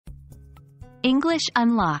English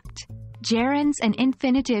Unlocked. Gerunds and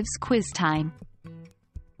Infinitives Quiz Time.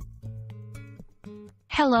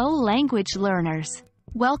 Hello language learners.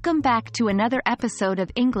 Welcome back to another episode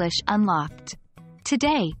of English Unlocked.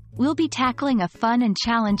 Today, we'll be tackling a fun and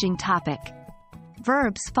challenging topic.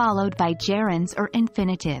 Verbs followed by gerunds or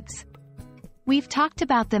infinitives. We've talked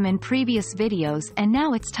about them in previous videos and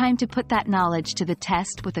now it's time to put that knowledge to the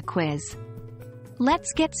test with a quiz.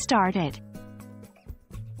 Let's get started.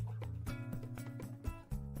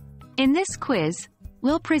 In this quiz,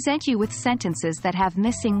 we'll present you with sentences that have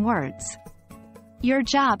missing words. Your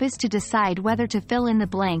job is to decide whether to fill in the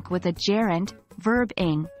blank with a gerund, verb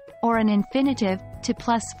ing, or an infinitive, to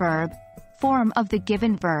plus verb, form of the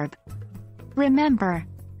given verb. Remember,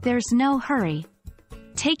 there's no hurry.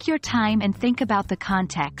 Take your time and think about the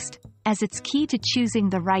context, as it's key to choosing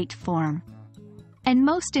the right form. And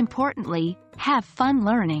most importantly, have fun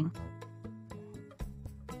learning.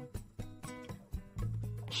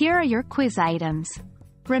 Here are your quiz items.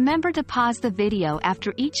 Remember to pause the video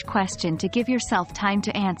after each question to give yourself time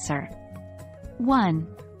to answer. 1.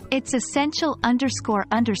 It's essential underscore.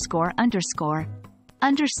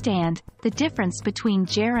 Understand the difference between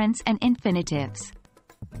gerunds and infinitives.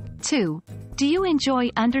 2. Do you enjoy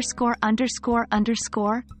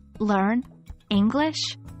learn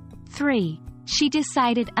English? 3. She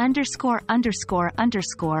decided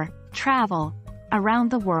travel around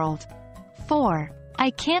the world. 4. I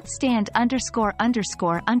can't stand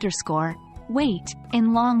wait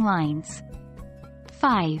in long lines.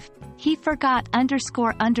 5. He forgot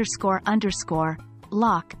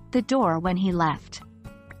lock the door when he left.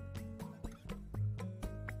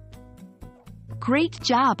 Great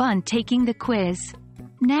job on taking the quiz.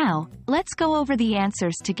 Now, let's go over the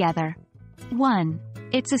answers together. 1.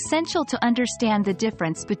 It's essential to understand the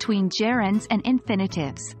difference between gerunds and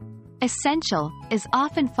infinitives. Essential is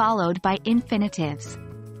often followed by infinitives.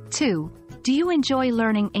 2. Do you enjoy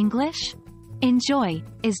learning English? Enjoy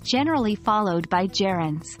is generally followed by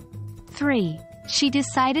gerunds. 3. She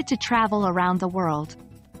decided to travel around the world.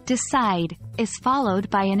 Decide is followed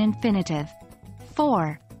by an infinitive.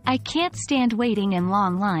 4. I can't stand waiting in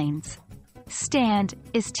long lines. Stand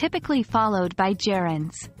is typically followed by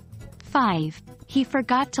gerunds. 5. He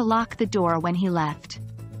forgot to lock the door when he left.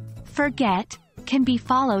 Forget can be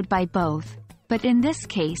followed by both, but in this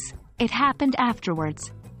case, it happened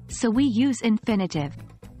afterwards, so we use infinitive.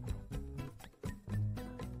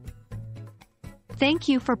 Thank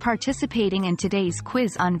you for participating in today's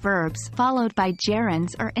quiz on verbs followed by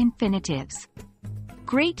gerunds or infinitives.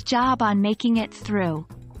 Great job on making it through.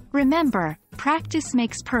 Remember, practice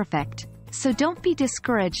makes perfect, so don't be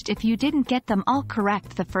discouraged if you didn't get them all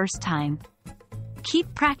correct the first time.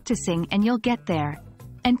 Keep practicing and you'll get there.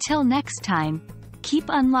 Until next time, keep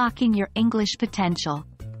unlocking your English potential.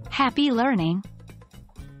 Happy learning!